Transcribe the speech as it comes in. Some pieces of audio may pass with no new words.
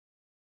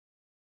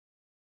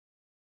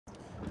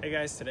Hey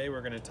guys, today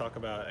we're going to talk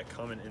about a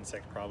common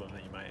insect problem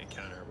that you might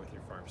encounter with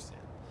your farm stand.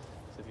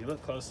 So if you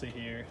look closely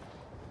here,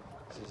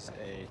 this is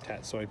a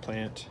tatsoi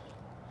plant.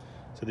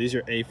 So these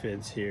are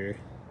aphids here,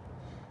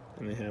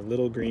 and they have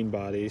little green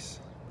bodies.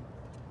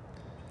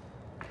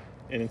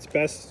 And it's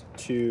best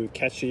to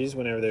catch these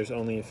whenever there's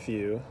only a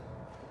few,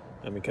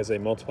 because they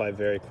multiply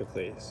very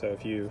quickly. So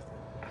if you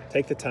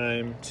take the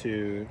time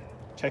to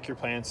check your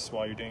plants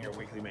while you're doing your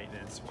weekly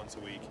maintenance once a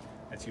week,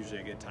 that's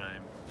usually a good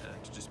time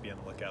to just be on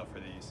the lookout for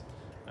these.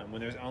 When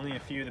there's only a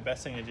few, the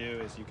best thing to do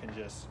is you can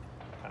just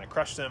kind of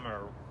crush them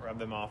or rub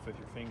them off with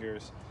your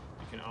fingers.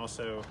 You can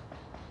also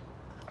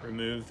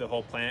remove the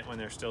whole plant when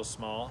they're still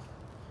small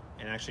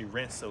and actually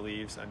rinse the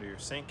leaves under your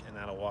sink, and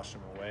that'll wash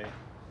them away.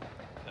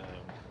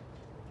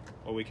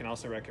 What we can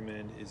also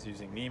recommend is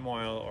using neem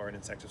oil or an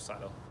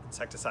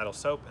insecticidal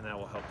soap, and that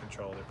will help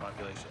control their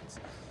populations.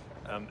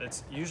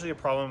 It's usually a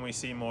problem we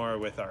see more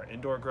with our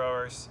indoor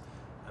growers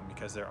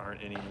because there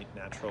aren't any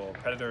natural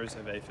predators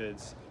of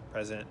aphids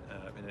present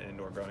in an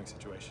indoor growing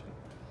situation.